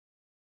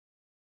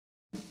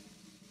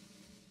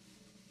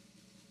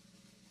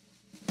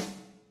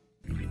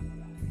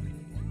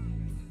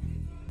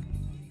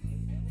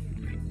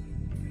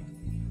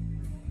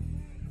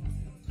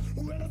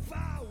If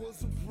I was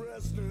the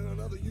president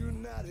of the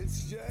United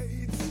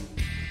States,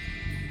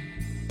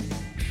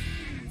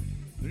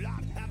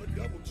 I'd have a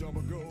double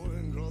jumper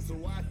going across the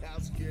White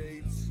House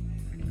gates.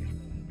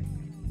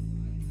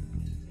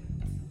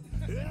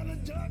 And a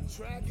dirt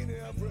track in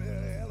every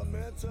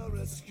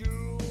elementary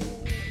school.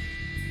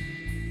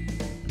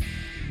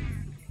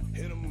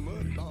 And a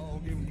mud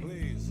dog in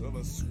place of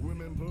a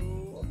swimming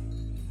pool.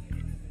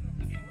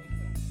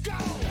 Go!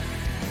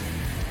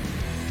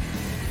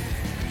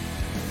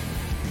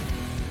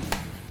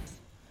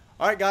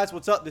 All right, guys,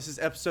 what's up? This is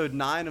episode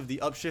 9 of the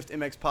Upshift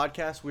MX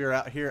podcast. We are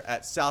out here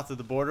at south of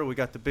the border. We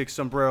got the big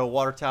Sombrero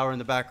water tower in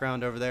the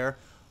background over there.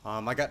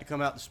 I got to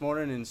come out this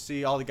morning and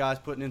see all the guys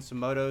putting in some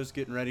motos,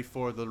 getting ready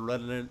for the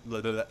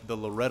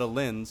Loretta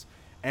Lynn's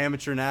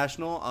Amateur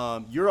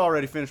National. You're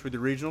already finished with the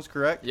regionals,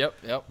 correct?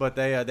 Yep. But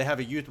they have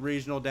a youth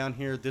regional down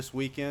here this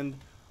weekend.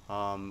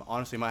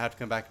 Honestly, might have to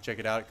come back and check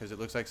it out because it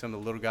looks like some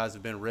of the little guys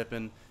have been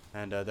ripping,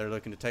 and they're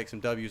looking to take some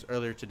W's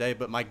earlier today.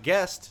 But my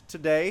guest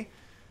today,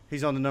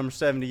 he's on the number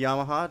 70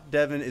 Yamaha.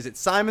 Devin, is it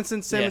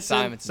Simonson? Yeah,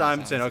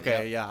 Simonson.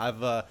 Okay, yep. yeah.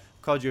 I've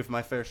called you for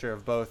my fair share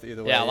of both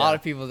either way. Yeah, a lot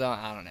of people don't.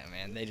 I don't know,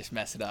 man. They just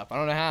mess it up. I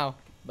don't know how,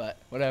 but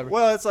whatever.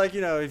 Well, it's like,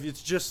 if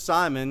it's just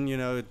Simon,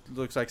 it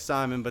looks like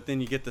Simon, but then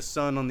you get the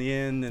son on the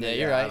end. And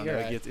you're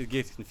right. It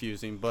gets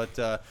confusing.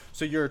 But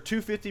so you're a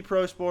 250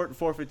 Pro Sport and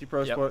 450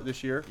 Pro Sport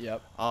this year.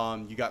 Yep.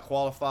 You got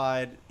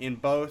qualified in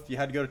both. You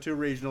had to go to 2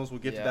 regionals. We'll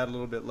get to that a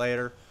little bit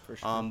later. For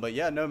sure. But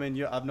yeah, no,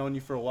 man, I've known you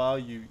for a while.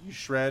 You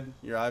shred.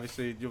 You're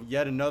obviously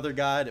yet another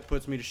guy that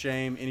puts me to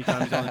shame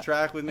anytime he's on the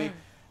track with me.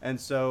 And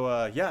so,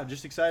 I'm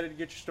just excited to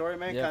get your story,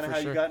 man, kind of how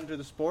you got into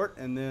the sport.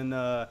 And then,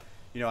 I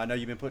know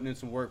you've been putting in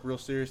some work real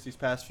serious these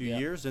past few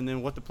years, and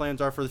then what the plans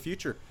are for the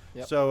future.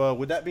 Yep. So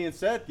with that being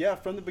said,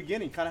 from the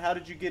beginning, kind of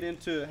how'd you get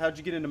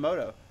into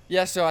moto?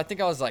 Yeah, so I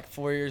think I was like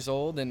 4 years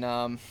old, and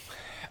I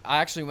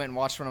actually went and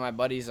watched one of my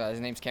buddies. His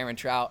name's Cameron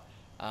Trout.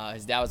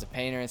 His dad was a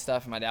painter and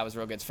stuff, and my dad was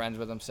real good friends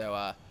with him. So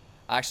I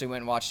actually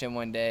went and watched him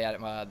one day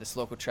at this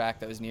local track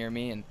that was near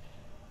me, and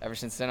ever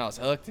since then I was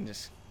hooked and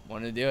just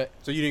wanted to do it.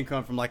 So you didn't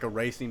come from like a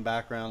racing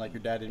background, like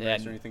your dad didn't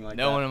race or anything like that?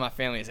 No one in my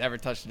family has ever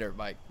touched a dirt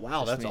bike.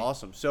 Wow, that's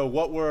awesome. So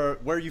where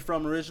are you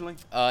from originally?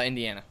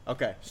 Indiana.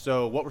 Okay,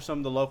 so what were some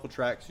of the local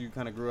tracks you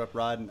kind of grew up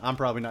riding? I'm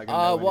probably not going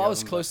to know Well, I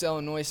was close to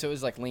Illinois, so it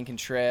was like Lincoln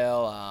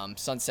Trail,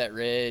 Sunset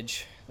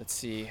Ridge, let's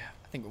see,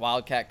 I think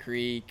Wildcat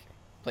Creek,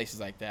 places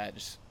like that.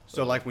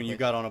 So like when you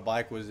got on a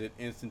bike, was it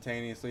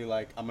instantaneously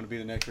like, I'm going to be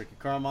the next Ricky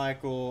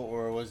Carmichael,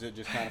 or was it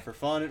just kind of for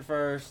fun at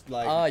first?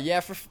 Like,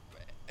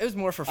 it was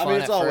more for fun. I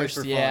mean, it's always first.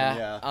 for fun,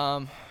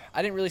 yeah.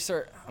 I didn't really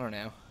start. I don't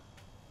know.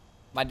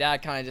 My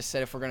dad kind of just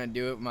said, if we're gonna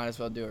do it, we might as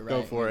well do it right.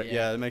 Go for it.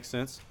 Yeah, that makes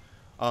sense.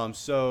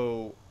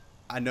 So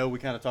I know we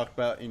kind of talked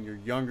about in your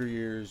younger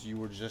years, you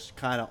were just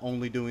kind of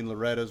only doing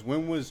Lorettas.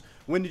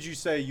 When did you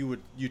say you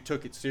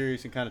took it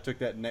serious and kind of took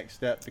that next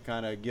step to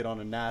kind of get on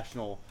a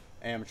national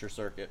amateur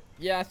circuit?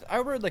 Yeah, I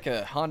rode like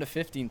a Honda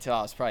 50 until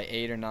I was probably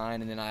 8 or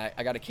 9, and then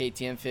I got a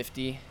KTM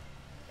 50.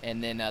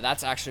 And then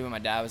that's actually when my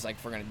dad was like,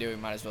 if we're going to do it, we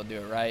might as well do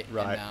it right.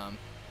 Right. And,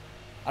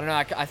 I don't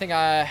know. I think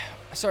I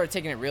started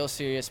taking it real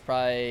serious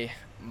probably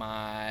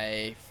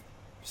my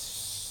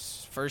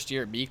first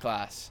year at B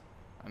class.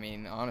 I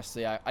mean,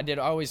 honestly, I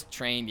always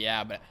trained,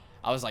 but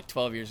I was like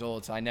 12 years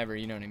old, so I never,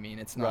 you know what I mean?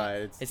 It's not,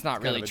 right. It's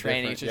not really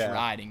training. It's just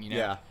riding,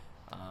 Yeah.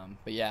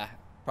 But yeah,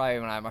 probably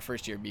when my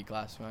first year at B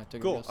class when I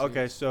took it real serious.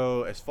 Okay,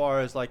 so as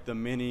far as like the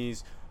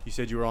minis, you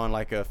said you were on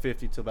like a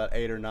 50 to about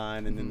 8 or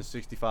 9, and then the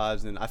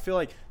 65s. And I feel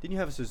like, didn't you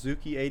have a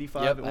Suzuki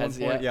 85 at one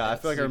point? Yeah, I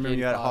feel like I remember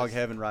you had Hog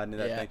Heaven riding in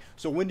that thing.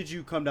 So when did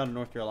you come down to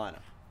North Carolina?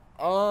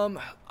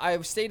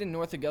 I stayed in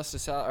North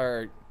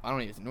Augusta,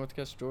 North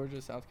Augusta, Georgia,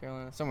 South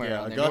Carolina, somewhere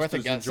around there. North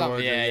Augusta,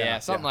 Georgia,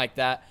 something like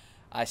that.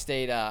 I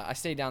stayed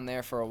down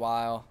there for a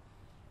while,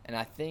 and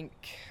I think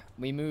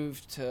we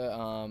moved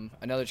to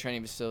another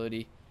training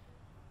facility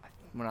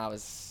when I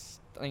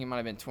think it might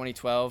have been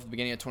 2012,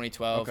 beginning of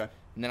 2012. Okay.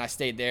 And then I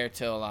stayed there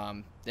till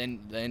the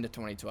end of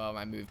 2012.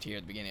 I moved here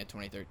at the beginning of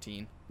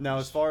 2013. Now,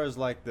 as far as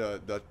like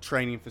the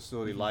training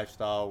facility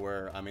lifestyle,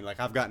 where I mean, like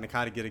I've gotten to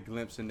kind of get a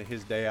glimpse into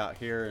his day out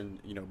here, and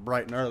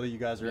bright and early, you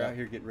guys are out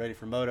here getting ready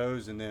for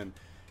motos, and then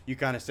you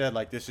kind of said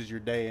like this is your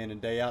day in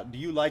and day out. Do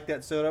you like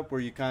that setup where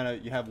you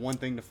have one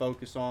thing to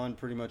focus on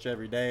pretty much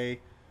every day,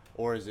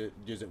 or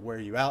does it wear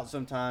you out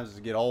sometimes? Does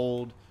it get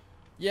old?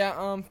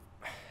 Yeah,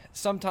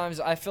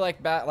 sometimes I feel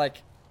like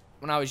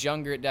when I was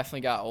younger, it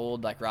definitely got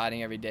old, like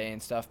riding every day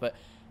and stuff. But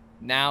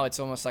now it's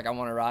almost like I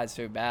want to ride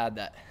so bad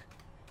that,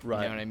 you know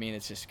what I mean?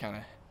 It's just kind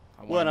of,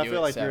 Well, and I feel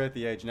like you're at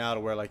the age now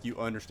to where like you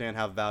understand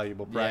how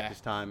valuable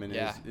practice time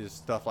is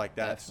stuff like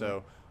that.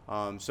 Definitely.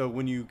 So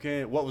when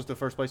what was the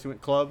first place you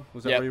went? Club?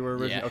 Was that where you were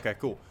originally? Yeah. Okay,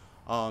 cool.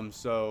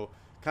 So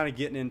kind of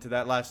getting into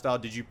that lifestyle,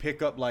 did you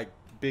pick up like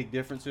big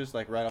differences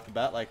like right off the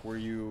bat? Like were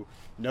you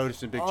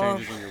noticing big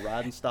changes in your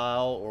riding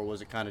style, or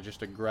was it kind of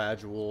just a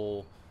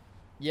gradual?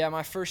 Yeah,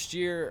 my first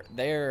year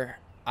there,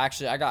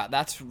 actually, they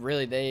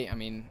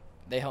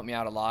helped me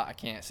out a lot. I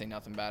can't say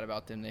nothing bad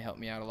about them. They helped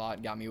me out a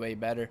lot, got me way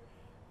better.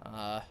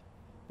 But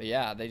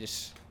yeah, I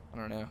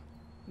don't know.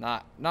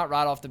 Not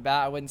right off the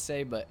bat, I wouldn't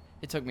say, but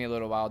it took me a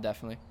little while,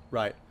 definitely.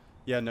 Right.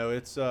 Yeah, no,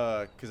 it's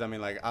because I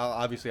mean, like,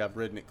 obviously I've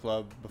ridden at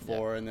club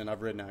before, and then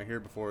I've ridden out here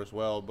before as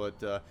well.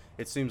 But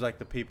it seems like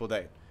the people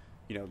that,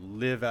 you know,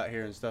 live out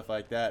here and stuff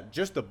like that,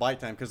 just the bike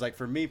time. Because like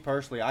for me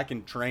personally, I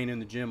can train in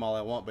the gym all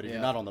I want, but if you're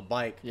not on the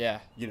bike, you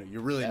know,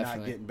 you're really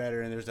not getting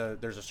better. And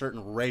there's a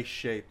certain race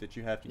shape that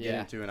you have to get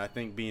into. And I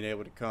think being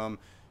able to come,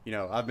 you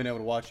know, I've been able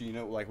to watch you. You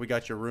know, like we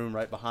got your room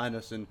right behind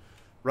us, and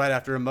right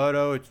after a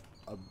moto, it's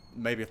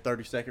maybe a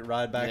 30-second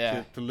ride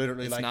back to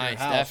literally it's like nice, your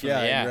house.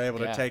 definitely. And you're able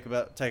to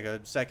take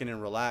a second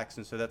and relax,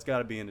 and so that's got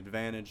to be an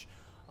advantage.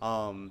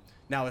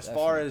 Now, as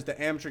far as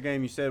the amateur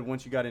game, you said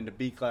once you got into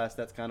B class,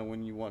 that's kind of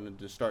when you wanted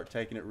to start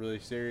taking it really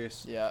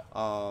serious. Yeah.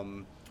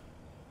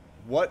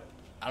 What,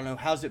 I don't know,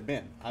 how's it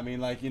been? I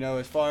mean, like, you know,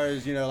 as far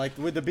as, you know, like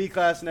with the B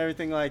class and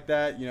everything like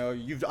that, you know,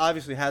 you've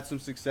obviously had some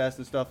success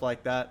and stuff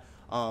like that,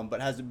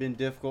 but has it been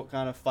difficult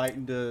kind of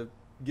fighting to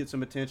get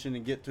some attention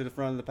and get to the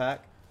front of the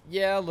pack?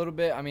 Yeah, a little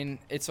bit. I mean,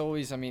 it's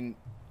always,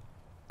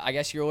 I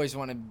guess you always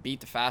want to beat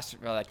the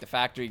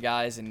factory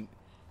guys, and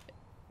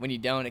when you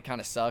don't, it kind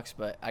of sucks,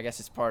 but I guess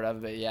it's part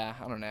of it. Yeah,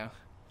 I don't know,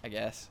 I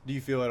guess. Do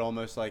you feel it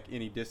almost like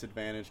any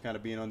disadvantage kind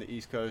of being on the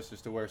East Coast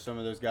as to where some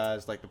of those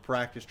guys, like the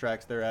practice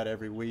tracks they're at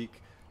every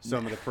week,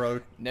 some of the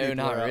pro No,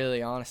 not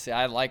really, honestly.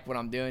 I like what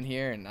I'm doing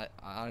here, and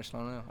I just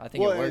don't know. I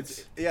think it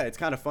works. It's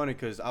kind of funny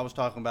because I was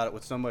talking about it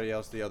with somebody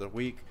else the other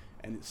week,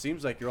 and it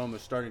seems like you're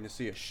almost starting to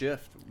see a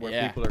shift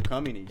where people are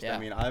coming east. I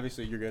mean,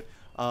 obviously you're good.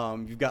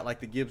 You've got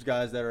like the Gibbs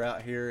guys that are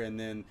out here, and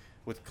then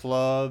with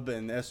Club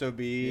and SOB,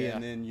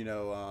 and then, you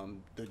know,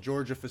 the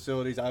Georgia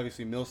facilities.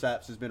 Obviously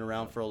Millsaps has been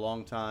around for a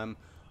long time.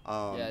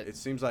 It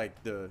seems like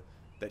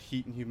that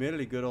heat and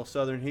humidity, good old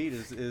southern heat,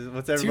 is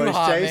what's everybody's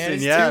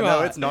chasing.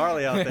 It's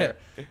gnarly out there.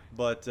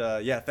 But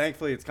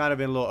thankfully it's kind of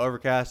been a little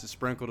overcast. It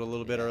sprinkled a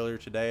little bit earlier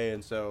today,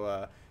 and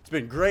so it's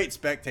been great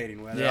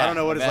spectating weather. I don't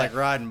know what it's like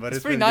riding, but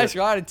it's pretty been nice good.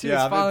 riding too.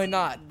 It's finally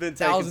not been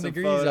taking 1,000 some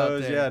degrees photos.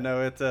 out there. Yeah,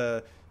 no,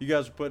 it's you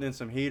guys were putting in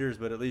some heaters,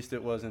 but at least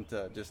it wasn't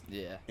just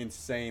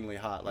insanely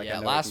hot. Like I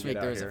know last week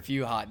there was a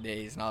few hot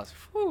days, and I was,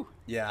 whew.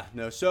 Yeah,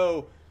 no.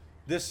 So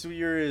this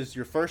year is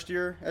your first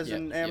year as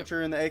an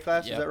amateur in the A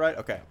class. Is that right?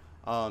 Okay.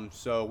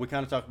 So we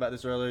kind of talked about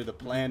this earlier. The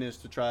plan is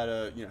to try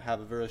to, you know, have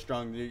a very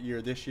strong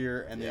year this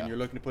year, and then you're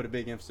looking to put a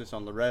big emphasis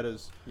on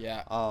Loretta's.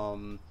 Yeah.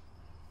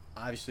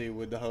 Obviously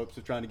with the hopes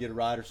of trying to get a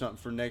ride or something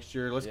for next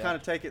year. Let's kind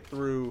of take it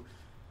through.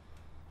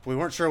 We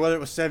weren't sure whether it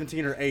was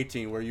 17 or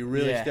 18 where you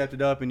really stepped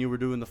it up and you were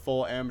doing the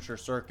full amateur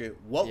circuit.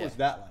 What was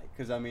that like?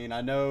 Because, I mean,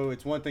 I know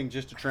it's one thing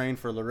just to train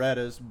for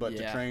Loretta's, but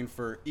to train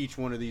for each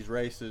one of these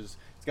races,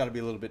 it's got to be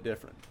a little bit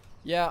different.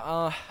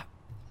 Yeah,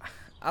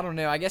 I don't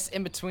know. I guess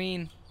in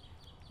between,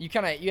 you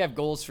have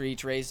goals for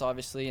each race,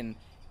 obviously, and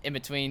in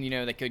between, you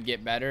know, they could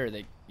get better, or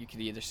you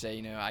could either say,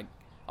 you know,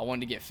 I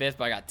wanted to get 5th,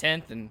 but I got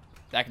 10th, and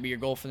that could be your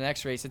goal for the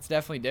next race. It's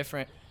definitely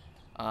different.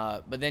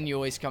 But then you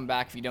always come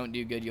back. If you don't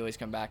do good, you always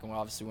come back, and we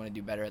obviously want to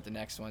do better at the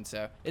next one.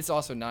 So it's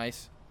also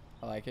nice.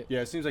 I like it. Yeah,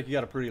 it seems like you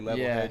got a pretty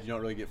level head. You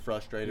don't really get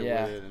frustrated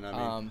with it. And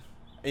I mean,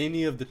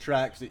 any of the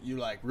tracks that you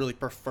like really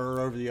prefer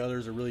over the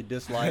others or really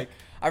dislike?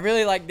 I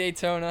really like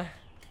Daytona.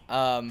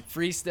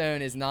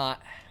 Freestone is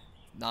not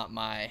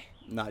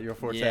your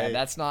forte. Yeah,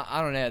 that's not.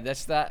 I don't know.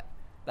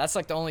 That's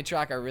like the only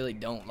track I really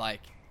don't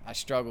like. I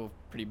struggle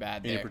pretty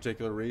bad there. Any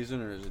particular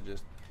reason, or is it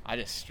just? I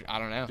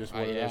don't know. Just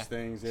one of those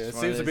things. Yeah. It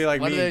seems to be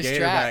like me and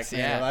Gatorback.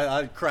 Man.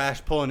 I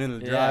crash pulling into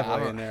the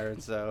driveway in there,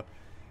 and so.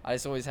 I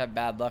just always have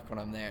bad luck when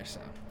I'm there.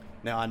 So.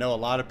 Now I know a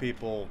lot of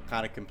people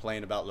kind of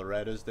complain about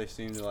Loretta's. They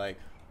seem to like,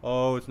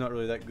 oh, it's not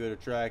really that good a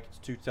track. It's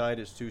too tight.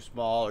 It's too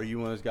small. Are you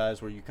one of those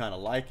guys where you kind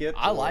of like it?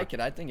 I like it.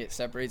 I think it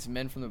separates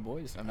men from the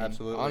boys. I mean,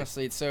 absolutely.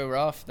 Honestly, it's so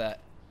rough that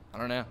I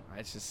don't know.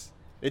 It's just.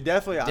 It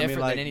definitely, different I mean,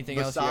 like, than anything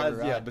else you ever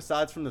ride. Yeah,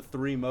 besides from the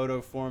 3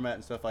 moto format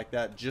and stuff like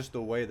that, just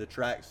the way the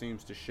track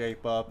seems to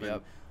shape up,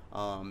 and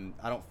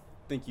I don't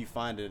think you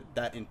find it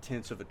that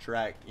intense of a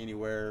track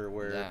anywhere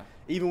where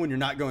even when you're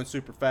not going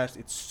super fast,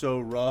 it's so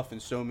rough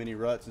and so many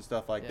ruts and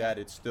stuff like that.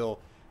 It's still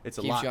it's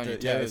a lot.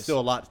 It's still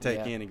a lot to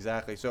take in.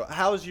 Exactly. So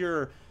how's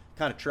your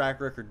kind of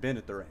track record been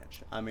at the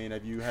ranch? I mean,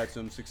 have you had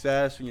some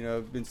success? You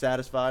know, been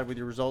satisfied with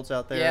your results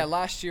out there? Yeah,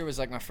 last year was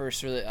like my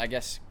first really, I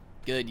guess,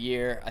 good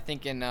year. I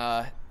think in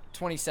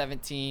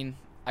 2017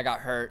 I got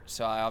hurt,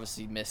 so I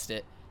obviously missed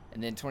it.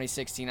 And then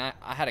 2016 I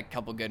had a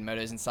couple good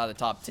motos inside the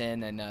top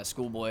 10 and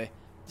schoolboy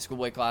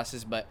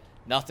classes, but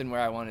nothing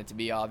where I wanted to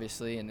be,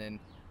 obviously. And then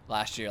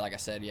last year, like I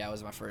said, it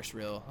was my first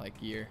real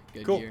year.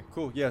 Good year.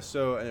 Cool. Yeah.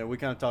 So we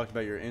kind of talked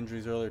about your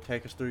injuries earlier.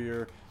 Take us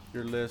through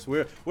your list.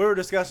 We were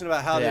discussing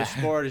about how this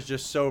sport is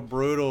just so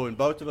brutal, and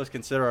both of us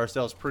consider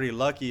ourselves pretty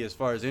lucky as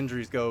far as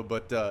injuries go.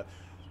 But to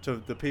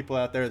the people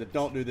out there that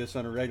don't do this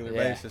on a regular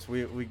basis,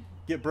 we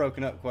get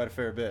broken up quite a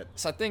fair bit.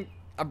 So I think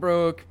I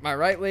broke my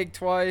right leg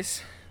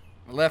twice,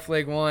 my left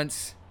leg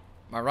once,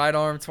 my right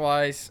arm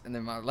twice, and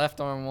then my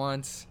left arm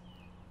once,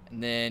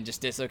 and then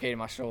just dislocated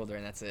my shoulder,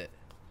 and that's it.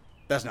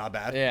 That's not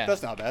bad. Yeah.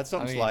 That's not bad.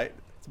 Something slight.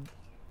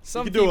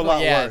 Some you could do a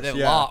lot worse. A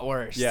lot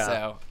worse. Yeah.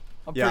 So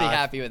I'm pretty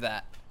happy with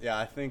that. Yeah,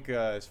 I think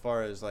as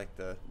far as like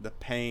the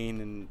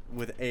pain and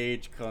with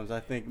age comes, I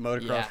think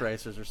motocross Yeah.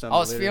 racers or something. I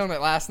was feeling it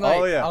last night.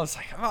 Oh, yeah. I was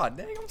like, oh,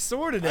 dang, I'm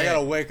sore today. I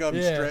gotta wake up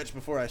and Yeah. stretch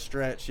before I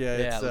stretch. Yeah,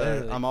 Yeah, it's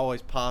literally. I'm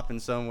always popping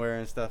somewhere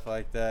and stuff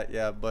like that.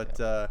 Yeah,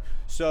 but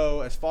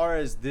so as far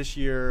as this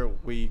year,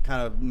 we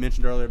kind of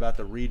mentioned earlier about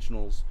the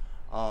regionals.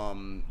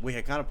 We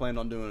had kind of planned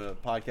on doing a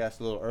podcast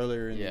a little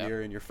earlier in the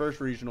year, and your first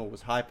regional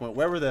was High Point.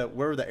 Where were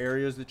the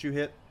areas that you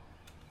hit?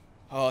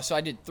 Oh, so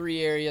I did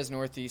 3 areas: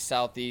 Northeast,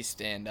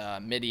 Southeast, and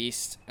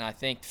Mideast. And I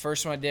think the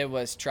first one I did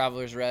was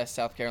Travelers Rest,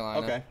 South Carolina.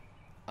 Okay.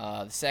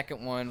 The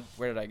second one,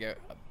 where did I go?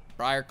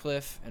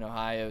 Briarcliff in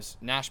Ohio's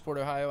Nashport,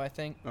 Ohio, I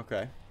think.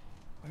 Okay.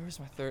 Where was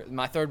my third?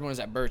 My third one was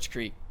at Birch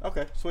Creek.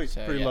 Okay, sweet.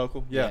 So, Pretty yeah.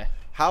 local. Yeah. Yeah.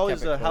 How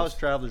Kept is it how is close.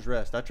 Travelers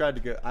Rest? I tried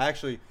to go.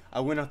 I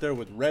went out there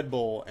with Red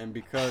Bull, and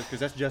because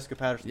that's Jessica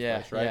Patterson's Yeah,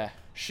 place, right? yeah.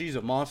 She's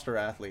a monster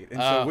athlete, and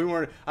Oh. so we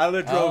weren't. I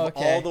literally drove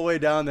okay. all the way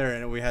down there,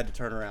 and we had to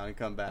turn around and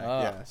come back.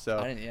 Oh, Yeah. So.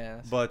 I didn't, yeah.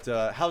 But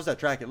how's that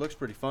track? It looks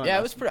pretty fun. Yeah,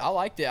 it was pretty. I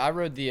liked it. I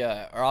rode the,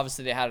 or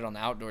obviously they had it on the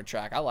outdoor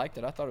track. I liked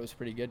it. I thought it was a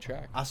pretty good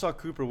track. I saw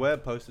Cooper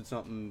Webb posted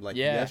something like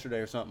Yeah. yesterday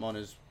or something on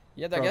his.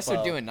 Yeah, I guess they're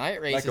profile. doing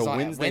night races Like a on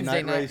Wednesday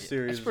night night race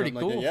series. That's or pretty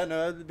something cool. Like that. Yeah,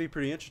 no, that'd be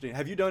pretty interesting.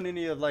 Have you done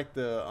any of like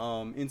the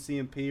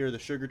NCMP or the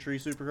Sugar Tree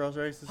Supercross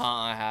races?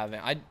 I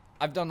haven't.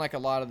 I've done like a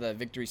lot of the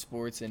Victory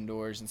Sports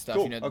indoors and stuff.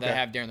 Cool, You know, okay. they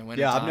have during the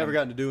winter. Yeah, I've time. never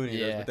gotten to do any of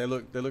Yeah.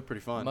 those, but they look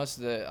pretty fun. Most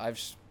of the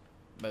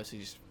mostly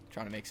just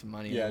trying to make some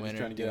money. Yeah, in the just winter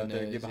trying to get out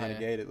doing there, get those, behind yeah. a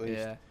gate at least.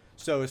 Yeah.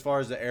 So as far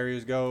as the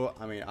areas go,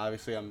 I mean,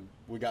 obviously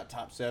we got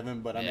top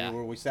 7, but I Yeah. mean,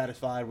 were we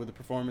satisfied with the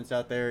performance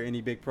out there?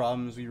 Any big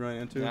problems we run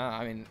into? No,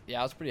 I mean, yeah,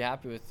 I was pretty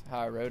happy with how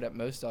I rode at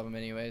most of them,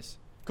 anyways.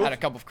 Cool. Had a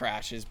couple of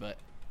crashes, but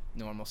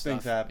normal stuff.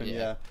 Things happen,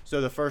 yeah.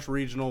 So the first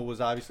regional was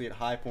obviously at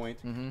High Point.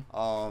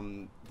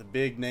 Mhm. The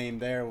big name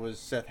there was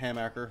Seth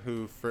Hamaker,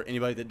 who, for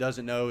anybody that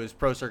doesn't know, is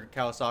Pro Circuit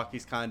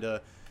Kawasaki's kind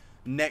of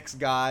next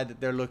guy that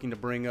they're looking to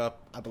bring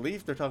up. I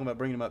believe they're talking about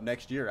bringing him up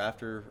next year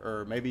after,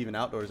 or maybe even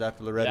outdoors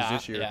after Loretta's Yeah,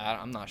 this year. yeah,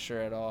 I'm not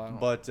sure at all. I don't-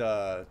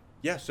 But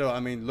yeah, so I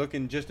mean,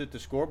 looking just at the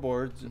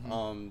scoreboards,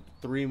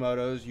 3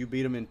 motos, you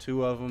beat them in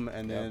 2 of them,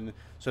 and Yep. then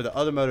so the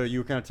other moto, you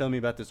were kind of telling me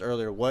about this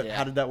earlier. What? Yeah.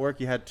 How did that work?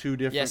 You had 2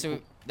 different. Yeah, so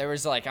there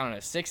was like, I don't know,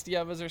 60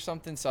 of us or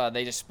something. So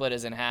they just split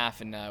us in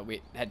half, and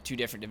we had 2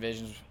 different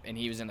divisions. And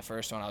he was in the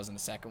first one, I was in the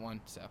second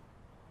one.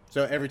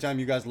 So every time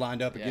you guys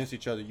lined up Yeah. against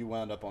each other, you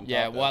wound up on top.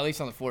 Yeah, well, though. at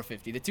least on the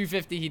 450. The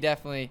 250, he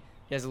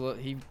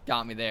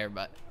got me there,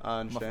 but I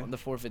understand. the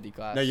 450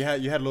 class. No, you had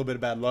a little bit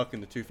of bad luck in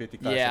the 250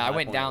 class. Yeah, at I High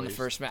went Point, down at the least.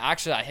 first minute.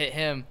 Actually, I hit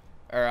him,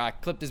 or I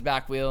clipped his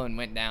back wheel and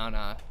went down,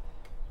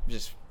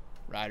 just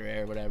rider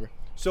air, whatever.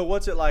 So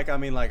what's it like? I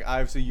mean, like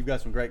obviously you've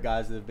got some great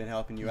guys that have been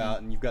helping you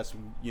out, and you've got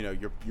some, your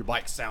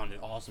bike sounded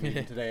awesome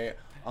even today.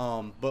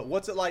 But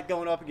what's it like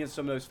going up against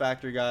some of those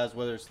factory guys,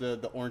 whether it's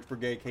the Orange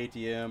Brigade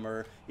KTM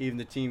or even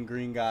the Team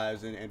Green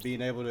guys, and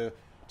being able to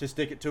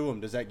stick it to them?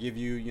 Does that give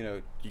you,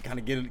 you kind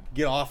of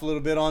get off a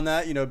little bit on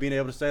that, being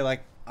able to say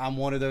like I'm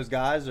one of those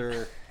guys,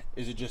 or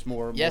is it just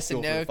more Yes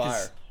fuel and for no, the fire?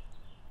 'cause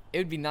it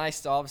would be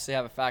nice to obviously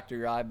have a factory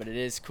ride, but it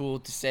is cool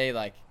to say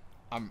like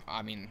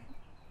I mean.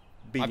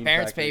 My Beating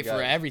parents factory pay for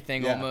guys.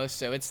 everything Yeah. almost,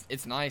 so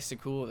it's nice to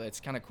cool. It's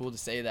kind of cool to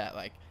say that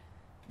like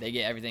they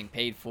get everything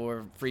paid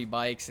for, free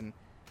bikes, and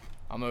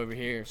I'm over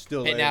here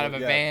Still hitting out of a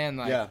yeah. van.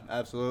 Like, Yeah,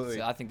 absolutely.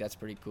 So I think that's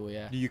pretty cool.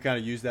 Yeah. Do you kind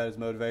of use that as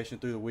motivation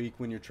through the week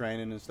when you're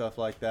training and stuff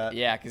like that?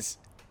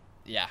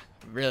 Yeah,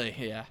 really,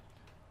 yeah.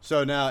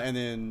 So now, and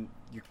then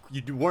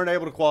you weren't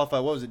able to qualify.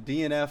 What was it,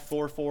 DNF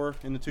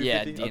 4-4 in the 250?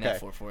 Yeah, DNF Okay.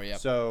 4-4, yep.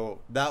 So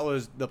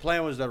the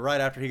plan was that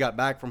right after he got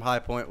back from High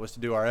Point was to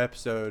do our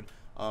episode,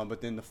 but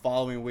then the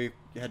following week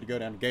you had to go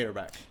down to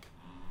Gatorback.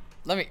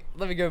 Let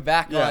me go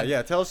back on.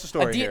 Yeah. Tell us the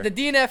story here. The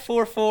DNF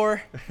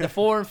 4-4, the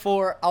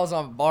 4-4. I was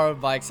on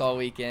borrowed bikes all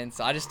weekend,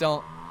 so I just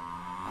don't.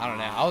 I don't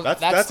know.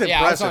 That's I was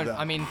impressive, on, though.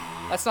 I mean,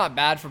 that's not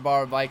bad for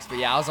borrowed bikes, but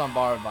yeah, I was on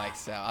borrowed bikes,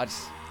 so I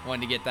just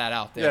wanted to get that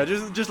out there.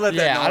 Yeah, just let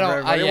that Yeah, know I for don't-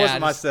 everybody. yeah, It wasn't I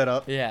my just-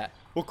 setup. Yeah.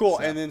 Well, cool.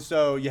 So- And then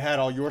so you had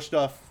all your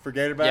stuff for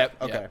Gatorback?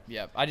 Yep. Okay.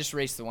 Yep. I just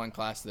raced the one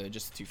class though,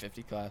 just the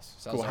 250 class.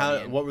 So I Cool. was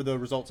already in. What were the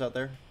results out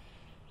there?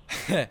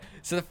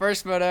 So the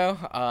first moto,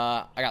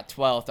 I got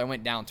 12th. I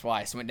went down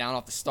twice. I went down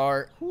off the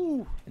start,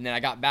 Whew. and then I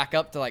got back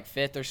up to like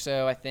 5th or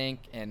so, I think.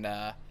 And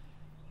I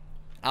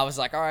was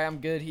like, all right, I'm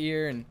good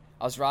here. And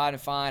I was riding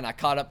fine. I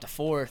caught up to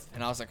 4th,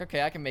 and I was like,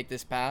 okay, I can make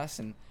this pass.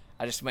 And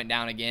I just went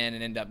down again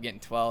and ended up getting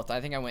 12th.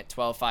 I think I went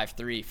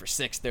 12.53 for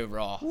 6th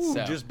overall. Ooh,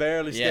 so, just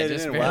barely yeah, stayed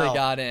just in. barely Wow.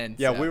 got in.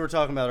 Yeah, so. we were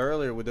talking about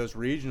earlier with those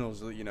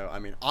regionals. I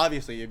mean,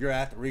 obviously, if you're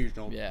at the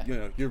regional, Yeah.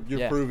 you're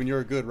Yeah. proving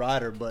you're a good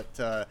rider. But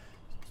the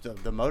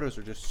motos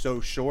are just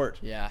so short.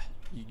 Yeah.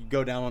 You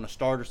go down on a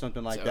start or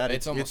something like So that.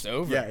 it's almost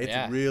over. Yeah, it's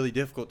Yeah. really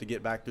difficult to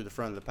get back through the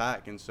front of the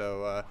pack, and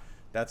so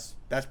that's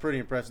pretty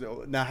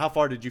impressive. Now, how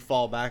far did you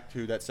fall back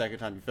to that second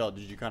time you fell?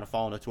 Did you kind of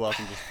fall in a 12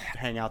 and just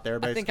hang out there? I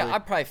Basically, think I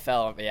probably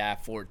fell,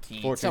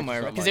 14 somewhere,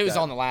 something because like it was that.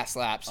 on the last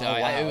lap, so Oh,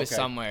 wow, it was okay.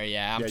 somewhere.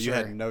 Yeah, I'm yeah, sure. you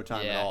had no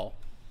time yeah. at all.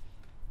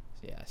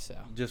 Yeah, so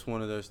Just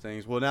one of those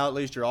things. Well, now at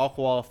least you're all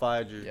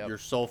qualified. Yep. Your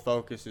sole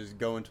focus is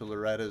going to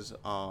Loretta's.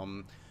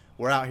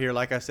 We're out here,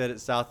 like I said,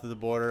 it's south of the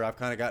border. I've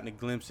kind of gotten a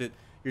glimpse at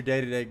your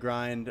day-to-day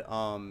grind.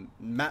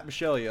 Matt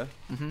Michelia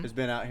has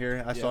been out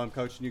here. I saw him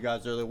coaching you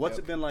guys earlier. What's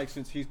it been like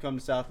since he's come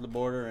to south of the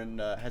border, and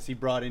has he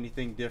brought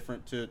anything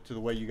different to the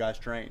way you guys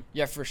train?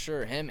 Yeah, for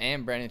sure. Him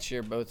and Brandon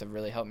Shear both have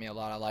really helped me a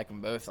lot. I like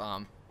them both. I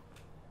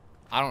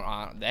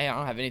don't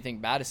have anything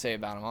bad to say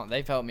about them.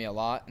 They've helped me a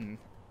lot, and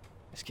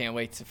just can't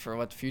wait for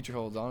what the future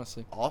holds,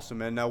 honestly. Awesome,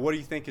 man. Now, what do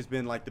you think has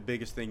been like the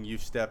biggest thing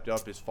you've stepped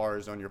up as far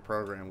as on your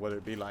program, whether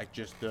it be like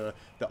just the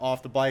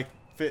off the bike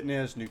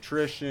fitness,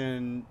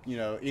 nutrition,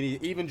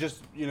 even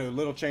just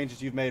little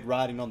changes you've made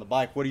riding on the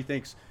bike? What do you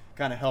think's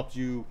kind of helped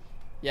you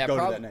go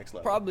to that next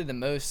level? Probably the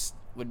most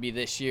would be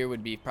this year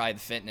would be probably the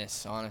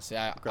fitness. Honestly,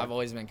 I've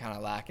always been kind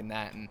of lacking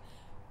that, and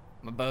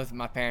both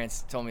my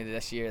parents told me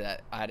this year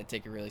that I had to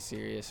take it really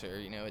serious,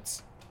 or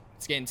it's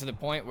getting to the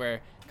point where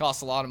it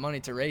costs a lot of money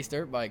to race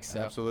dirt bikes. So.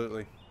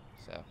 Absolutely.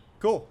 So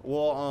cool.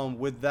 Well,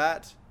 with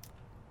that,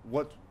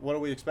 what are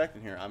we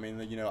expecting here? I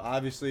mean,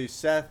 obviously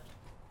Seth,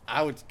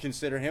 I would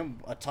consider him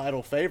a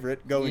title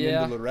favorite going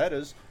into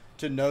Loretta's.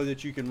 To know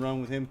that you can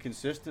run with him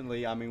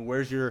consistently, I mean,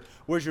 where's your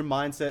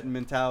mindset and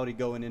mentality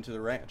going into the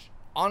ranch?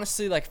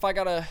 Honestly, like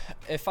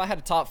if I had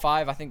a top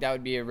 5, I think that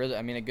would be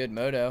a good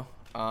moto.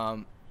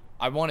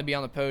 I want to be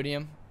on the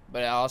podium,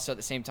 but also at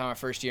the same time, my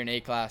first year in A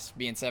class,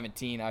 being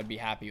 17, I'd be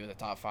happy with a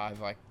top 5.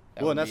 Like,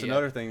 and that's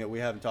another thing that we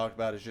haven't talked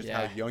about is just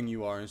how young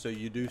you are, and so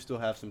you do still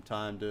have some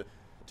time to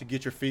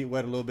get your feet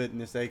wet a little bit in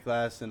this A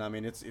class, and I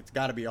mean it's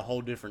got to be a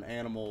whole different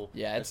animal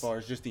as far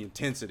as just the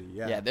intensity.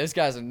 Yeah, those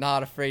guys are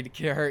not afraid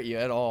to hurt you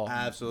at all.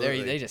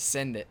 Absolutely, they just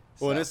send it.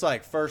 Well, and it's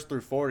like 1st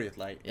through 40th,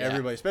 like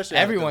everybody, especially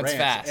everyone's at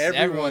the ranch, fast.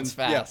 Everyone's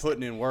fast. Yeah,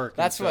 putting in work.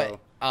 That's what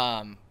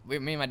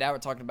me and my dad were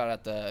talking about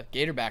at the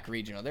Gatorback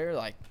Regional. There were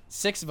like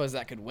 6 of us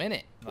that could win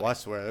it. Well, I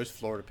swear, those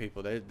Florida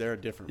people, they're a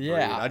different breed.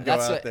 Yeah, I'd go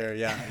out there,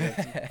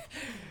 yeah.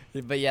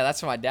 But yeah,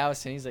 that's what my dad was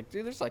saying. He's like,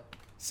 dude, there's like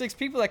 6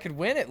 people that could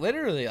win it,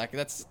 literally. Like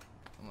that's.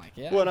 I'm like,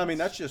 yeah. Well, and I mean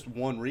that's just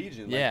one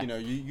region. Like,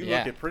 you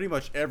look at pretty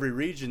much every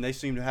region, they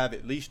seem to have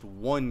at least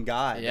one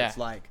guy that's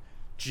like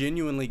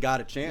genuinely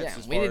got a chance.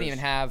 Yeah, we didn't even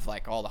have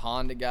like all the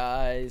Honda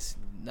guys.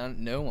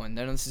 No one.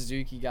 None of the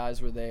Suzuki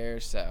guys were there.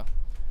 So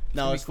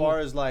now, as far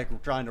as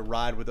like trying to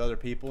ride with other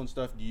people and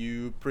stuff, do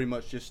you pretty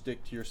much just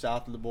stick to your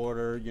south of the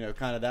border,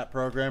 kind of that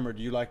program, or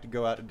do you like to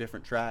go out to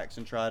different tracks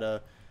and try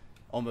to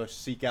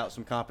almost seek out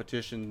some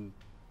competition?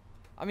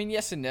 I mean,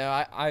 yes and no.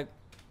 I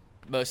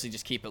mostly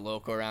just keep it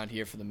local around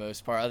here for the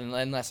most part,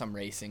 unless I'm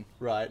racing.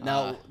 Right.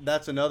 Now,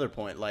 that's another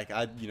point. Like,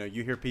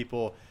 you hear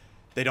people,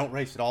 they don't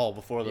race at all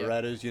before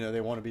Loretta's. They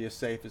want to be as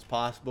safe as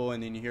possible.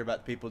 And then you hear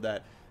about the people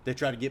that they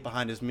try to get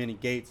behind as many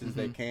gates as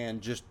they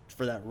can just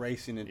for that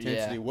racing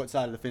intensity. What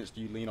side of the fence do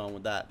you lean on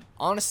with that?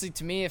 Honestly,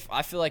 to me,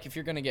 I feel like if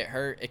you're going to get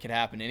hurt, it could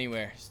happen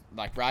anywhere.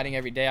 Like riding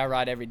every day, I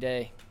ride every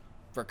day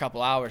for a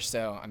couple hours.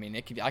 So, I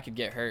mean, I could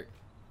get hurt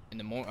in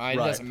the morning. It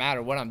doesn't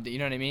matter what I'm doing. You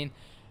know what I mean?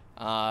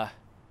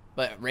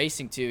 But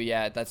racing too,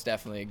 that's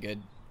definitely a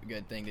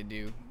good thing to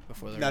do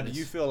before the race. Now, do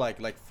you feel like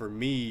for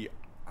me,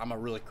 I'm a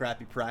really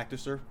crappy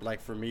practicer.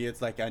 Like for me,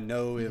 it's like I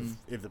know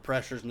if the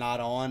pressure's not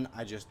on,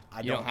 I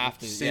don't have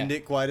to send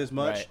it quite as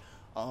much.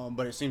 Right.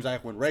 But it seems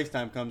like when race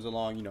time comes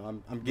along,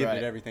 I'm giving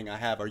it everything I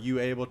have. Are you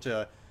able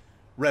to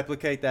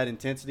replicate that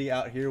intensity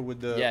out here with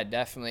the? Yeah,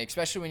 definitely.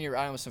 Especially when you're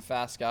riding with some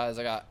fast guys.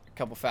 I got a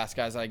couple fast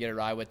guys that I get to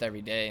ride with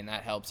every day, and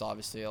that helps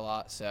obviously a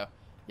lot. So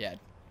yeah.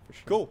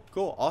 Sure.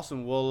 Cool,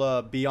 awesome.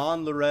 Well,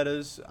 beyond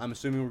Loretta's, I'm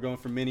assuming we're going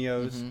for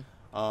Minios,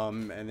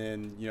 and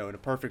then in a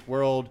perfect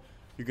world,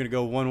 you're gonna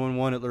go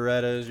 1-1-1 at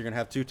Loretta's. You're gonna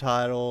have 2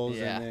 titles,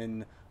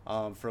 and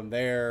then from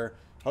there,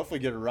 hopefully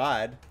get a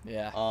ride.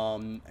 Yeah.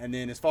 And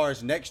then as far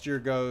as next year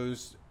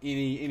goes,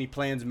 any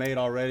plans made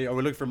already? Are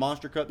we looking for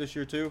Monster Cup this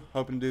year too?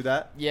 Hoping to do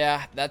that?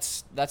 Yeah,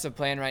 that's a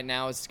plan right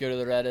now. Is to go to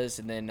Loretta's,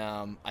 and then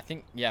I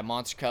think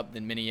Monster Cup,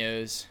 then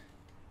Minios.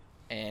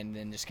 And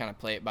then just kind of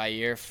play it by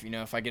ear.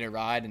 If I get a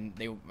ride and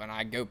when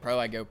I go pro,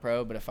 I go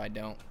pro. But if I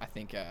don't, I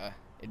think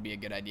it'd be a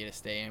good idea to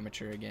stay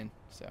amateur again.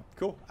 So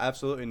cool,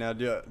 absolutely. Now,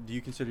 do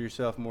you consider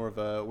yourself more of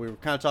a? We were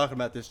kind of talking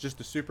about this, just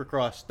the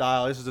Supercross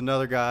style. This is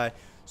another guy,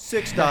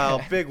 6 style,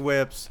 big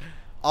whips,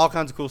 all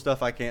kinds of cool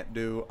stuff I can't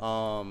do.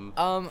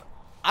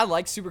 I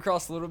like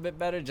Supercross a little bit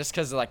better, just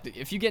because like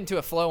if you get into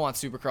a flow on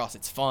Supercross,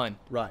 it's fun.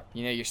 Right.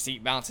 Your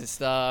seat bounces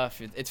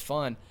stuff. It's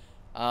fun.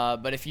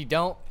 But if you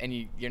don't and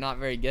you're not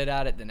very good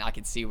at it, then I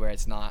can see where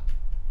it's not.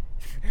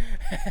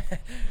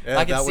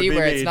 I can see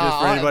where it's not.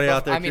 Just for anybody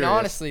out there curious.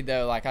 Honestly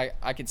though, like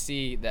I could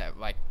see that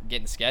like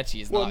getting sketchy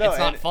is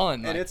not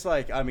fun. And it's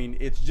like, I mean,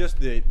 it's just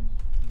the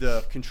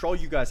control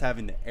you guys have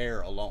in the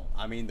air alone.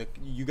 I mean,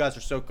 you guys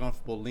are so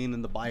comfortable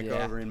leaning the bike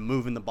over and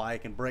moving the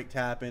bike and brake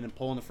tapping and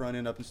pulling the front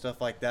end up and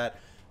stuff like that.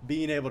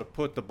 Being able to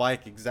put the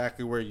bike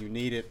exactly where you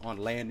need it on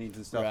landings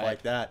and stuff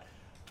like that.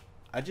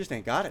 I just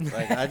ain't got it.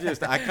 Like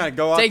I kind of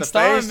go off the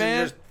face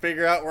and just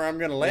figure out where I'm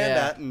going to land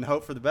at and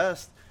hope for the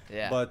best.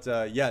 Yeah. But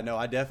I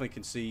definitely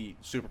can see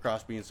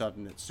Supercross being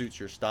something that suits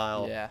your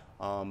style. Yeah.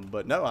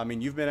 But no, I mean,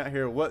 you've been out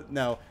here. What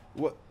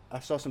I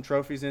saw some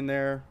trophies in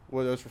there.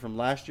 Were those from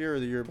last year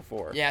or the year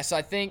before? Yeah. So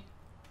I think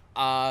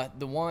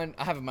The one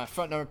I have my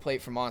front number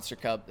plate for Monster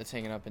Cup that's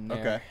hanging up in there.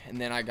 Okay. And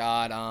then I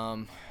got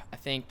I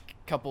think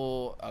a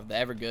couple of the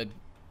Evergood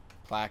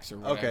plaques or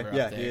whatever. Okay,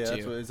 yeah, up there yeah. too.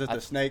 That's what, is it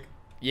the snake?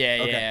 Yeah,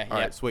 Okay. yeah. All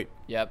Yep. right, sweet.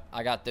 Yep.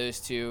 I got those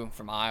 2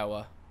 from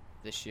Iowa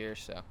this year.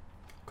 So.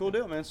 Cool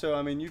deal, man. So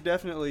I mean, you've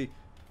definitely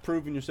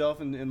proven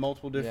yourself in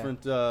multiple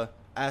different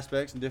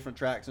aspects and different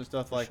tracks and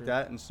stuff like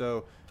that, and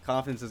so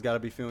confidence has got to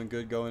be feeling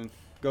good going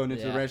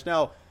into the ranch.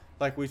 Now,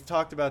 like we've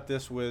talked about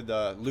this with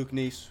Luke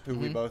Neese, who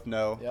we both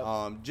know.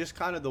 Yep. Just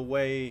kind of the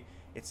way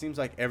it seems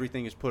like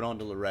everything is put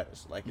onto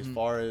Loretta's. Like as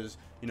far as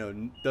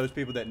those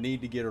people that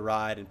need to get a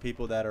ride and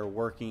people that are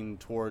working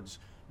towards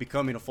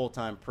becoming a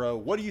full-time pro.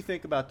 What do you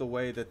think about the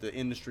way that the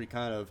industry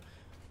kind of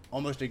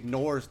almost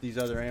ignores these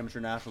other amateur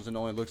nationals and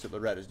only looks at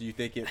Loretta's? Do you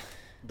think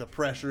the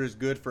pressure is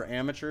good for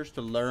amateurs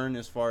to learn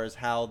as far as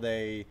how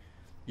they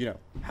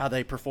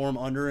perform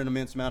under an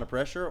immense amount of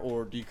pressure,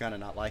 or do you kind of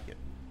not like it?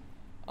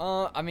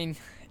 I mean,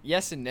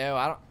 yes and no.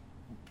 I don't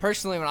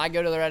personally, when I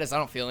go to Loretta's, I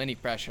don't feel any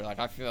pressure. Like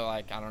I feel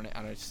like I don't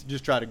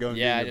Just try to go and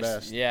do your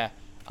best. Yeah.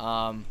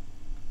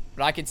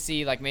 But I could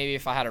see like maybe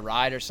if I had a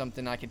ride or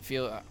something, I could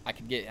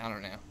get, I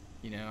don't know.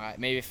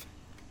 Maybe if.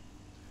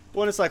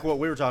 Well, it's like what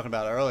we were talking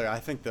about earlier. I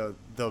think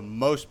the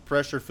most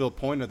pressure-filled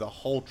point of the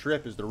whole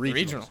trip is the regionals.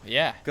 Regional,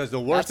 yeah. Because the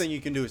worst thing you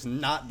can do is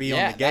not be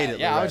on the gate at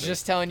Loretta's. I was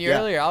just telling you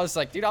earlier. I was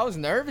like, dude, I was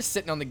nervous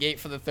sitting on the gate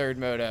for the 3rd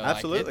moto.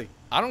 Absolutely.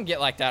 I don't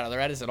get like that at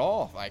Loretta's at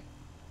all. Like.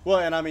 Well,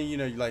 and I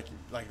mean, like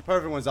the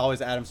perfect one's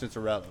always Adam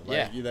Cincerello.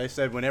 Like, Yeah. They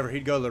said whenever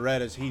he'd go to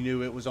Loretta's, he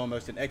knew it was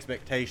almost an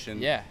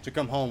expectation to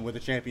come home with a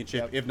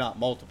championship, if not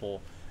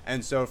multiple.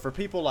 And so for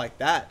people like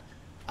that,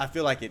 I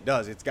feel like it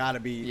does. It's got to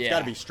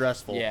be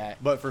stressful. Yeah.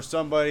 But for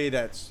somebody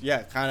that's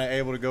kind of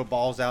able to go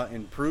balls out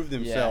and prove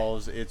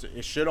themselves,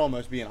 it should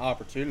almost be an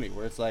opportunity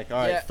where it's like, all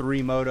right,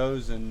 3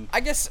 motos and.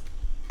 I guess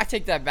I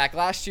take that back.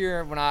 Last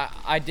year when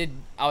I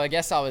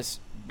guess I was.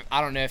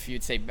 I don't know if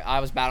you'd say I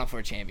was battling for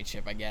a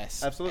championship, I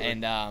guess. Absolutely.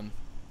 And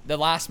the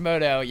last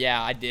moto,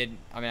 I did.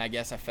 I mean, I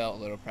guess I felt a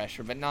little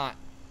pressure, but not.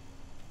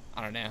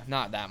 I don't know,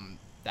 not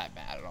that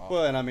bad at all.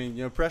 Well, and I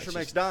mean, pressure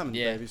makes diamonds,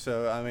 baby.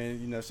 So I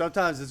mean,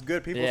 sometimes it's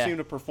good. People seem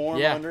to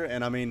perform under,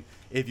 and I mean,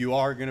 if you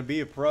are going to be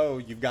a pro,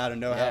 you've got to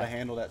know how to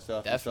handle that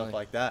stuff and stuff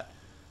like that.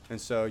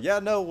 And so,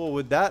 well,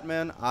 with that,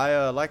 man,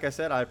 I like I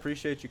said, I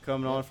appreciate you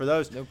coming on for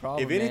those. No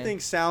problem. If anything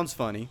sounds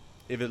funny,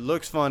 if it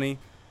looks funny,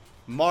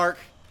 Mark.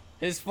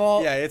 His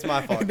fault? Yeah, it's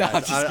my fault. No,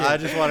 I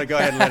just want to go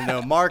ahead and let him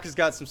know. Mark has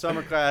got some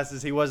summer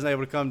classes. He wasn't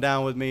able to come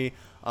down with me.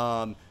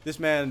 This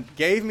man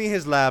gave me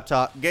his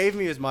laptop, gave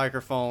me his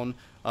microphone.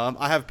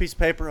 I have a piece of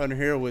paper under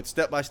here with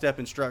step-by-step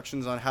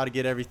instructions on how to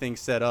get everything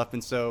set up.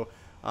 And so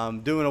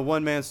I'm doing a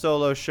one-man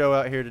solo show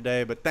out here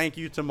today. But thank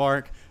you to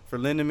Mark for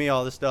lending me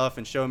all this stuff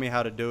and showing me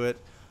how to do it.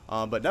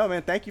 But no,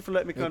 man, thank you for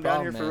letting me come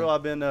down here for real.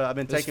 I've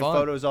been taking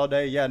photos all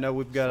day. Yeah, no,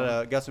 we've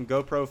got some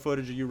GoPro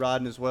footage of you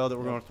riding as well that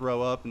we're going to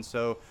throw up. And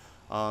so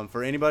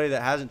for anybody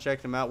that hasn't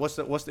checked them out, what's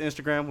the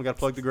Instagram? We got to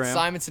plug the gram.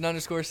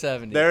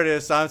 Simonson_70. There it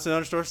is,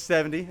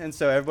 Simonson_70. And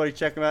so everybody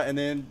check them out. And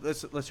then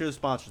let's hear the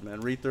sponsors, man.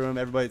 Read through them.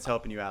 Everybody that's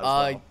helping you out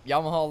as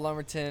well. Yamaha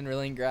Lumberton,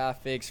 Rilling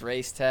Graphics,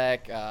 Race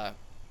Tech,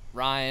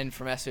 Ryan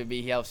from SOB.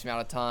 He helps me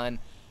out a ton.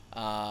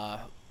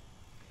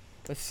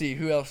 Let's see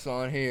who else is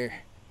on here.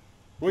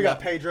 We got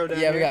Pedro down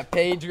here. Yeah, we got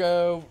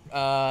Pedro,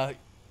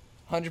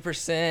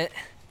 100%.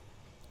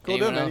 Cool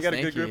deal, man. You got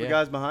a good group of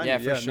guys behind you.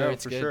 Yeah, for sure.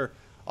 For sure.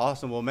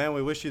 Awesome. Well, man,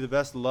 we wish you the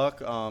best of luck.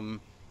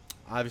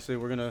 Obviously,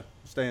 we're going to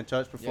stay in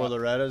touch before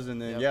Loretta's.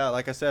 And then,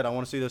 like I said, I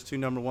want to see those 2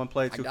 number 1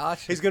 plates. I got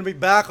you. He's going to be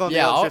back on the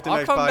Upshifting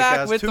Next come podcast.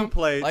 Back with 2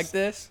 plates. Like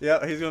this.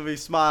 Yeah, he's going to be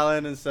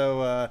smiling. And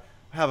so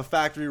have a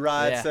factory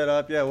ride set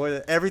up. Yeah,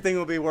 everything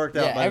will be worked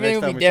out by the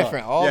next time we talk. Everything will be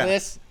different. All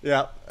this.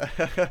 Yeah.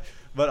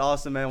 But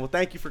awesome, man. Well,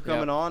 thank you for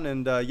coming on.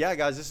 And,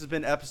 guys, this has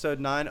been episode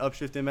 9,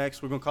 Upshift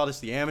MX. We're going to call this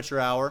the Amateur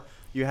Hour.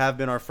 You have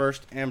been our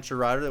first amateur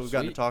rider that we've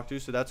gotten to talk to,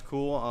 so that's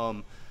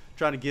cool.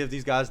 Trying to give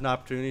these guys an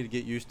opportunity to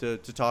get used to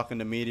talking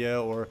to media,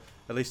 or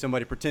at least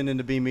somebody pretending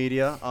to be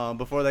media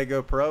before they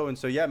go pro. And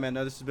so, man,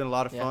 this has been a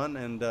lot of fun.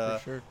 And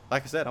sure.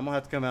 Like I said, I'm going to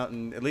have to come out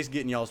and at least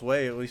get in y'all's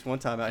way at least one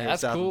time out here at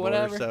South cool, Border.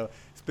 whatever. So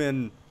it's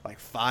been like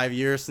 5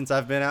 years since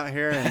I've been out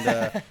here.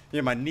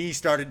 And my knee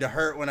started to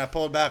hurt when I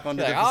pulled back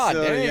onto the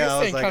facility. Dang, I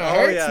was like,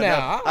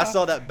 now. I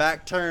saw that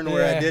back turn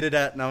where I did it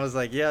at, and I was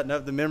like,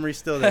 the memory's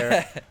still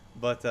there.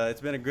 But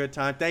it's been a good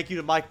time. Thank you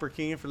to Mike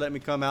Burkeen for letting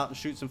me come out and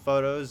shoot some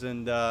photos.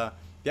 And,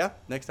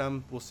 next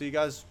time we'll see you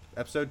guys,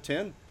 episode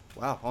 10.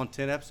 Wow, on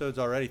 10 episodes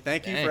already.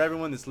 Thank you for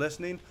everyone that's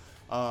listening.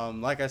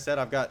 Like I said,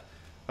 I've got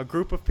a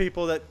group of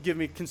people that give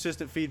me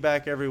consistent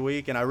feedback every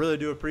week, and I really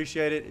do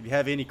appreciate it. If you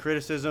have any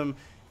criticism,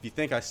 if you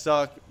think I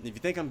suck, if you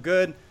think I'm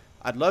good,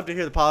 I'd love to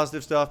hear the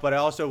positive stuff, but I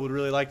also would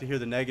really like to hear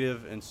the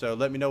negative. And so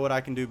let me know what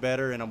I can do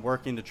better, and I'm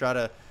working to try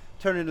to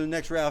turn into the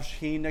next Ralph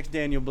Sheen, next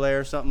Daniel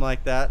Blair, something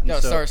like that.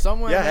 Gotta start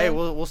somewhere. Yeah, man. hey,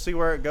 we'll see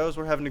where it goes.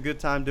 We're having a good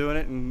time doing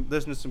it and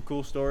listening to some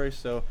cool stories,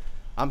 so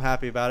I'm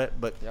happy about it.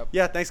 But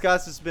thanks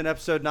guys. This has been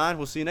episode 9.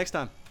 We'll see you next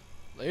time.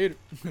 Later.